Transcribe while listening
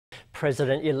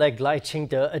President-elect Lai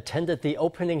Ching-te attended the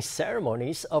opening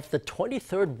ceremonies of the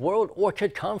 23rd World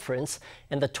Orchid Conference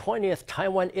and the 20th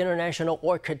Taiwan International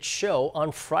Orchid Show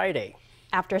on Friday.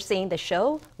 After seeing the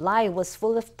show, Lai was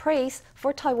full of praise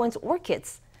for Taiwan's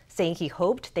orchids, saying he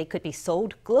hoped they could be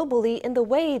sold globally in the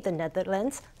way the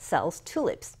Netherlands sells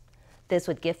tulips. This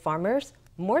would give farmers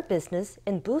more business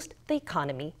and boost the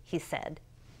economy, he said.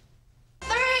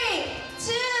 3,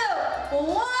 2,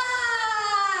 1.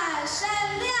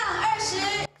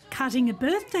 Cutting a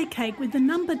birthday cake with the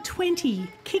number 20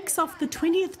 kicks off the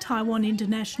 20th Taiwan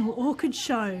International Orchid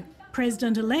Show.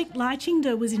 President-elect Lai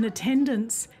Ching-te was in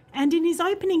attendance, and in his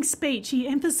opening speech he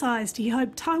emphasised he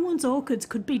hoped Taiwan's orchids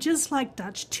could be just like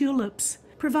Dutch tulips,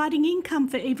 providing income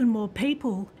for even more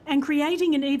people and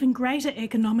creating an even greater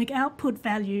economic output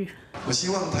value.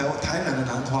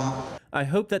 I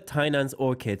hope that Tainan's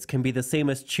orchids can be the same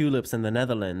as tulips in the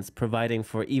Netherlands, providing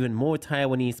for even more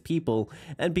Taiwanese people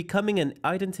and becoming an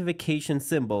identification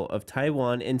symbol of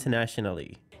Taiwan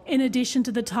internationally. In addition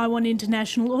to the Taiwan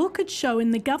International Orchid Show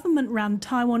in the government-run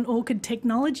Taiwan Orchid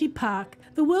Technology Park,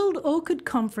 the World Orchid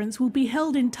Conference will be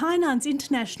held in Tainan's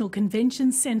International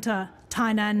Convention Centre.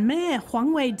 Tainan Mayor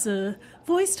Huang Wei-tze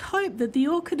voiced hope that the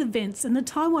orchid events and the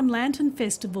Taiwan Lantern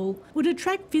Festival would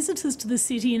attract visitors to the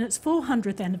city in its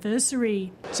 400th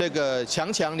anniversary.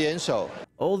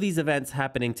 All these events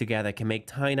happening together can make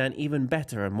Tainan even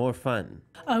better and more fun.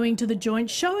 Owing to the joint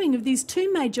showing of these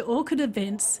two major orchid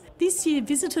events, this year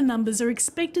visitor numbers are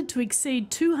expected to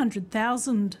exceed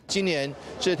 200,000.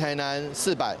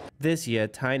 This year,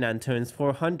 Tainan turns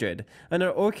 400, and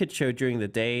our orchid show during the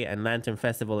day and Lantern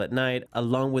Festival at night,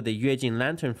 along with the Yuejing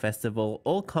Lantern Festival,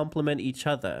 all complement each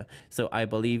other. So I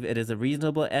believe it is a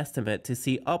reasonable estimate to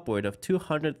see upward of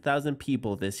 200,000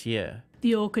 people this year.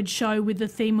 The orchid show, with the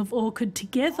theme of Orchid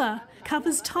Together,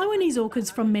 covers Taiwanese orchids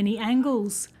from many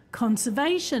angles: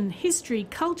 conservation, history,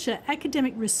 culture,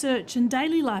 academic research and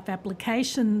daily life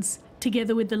applications.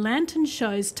 Together with the lantern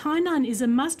shows, Tainan is a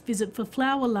must-visit for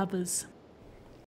flower lovers.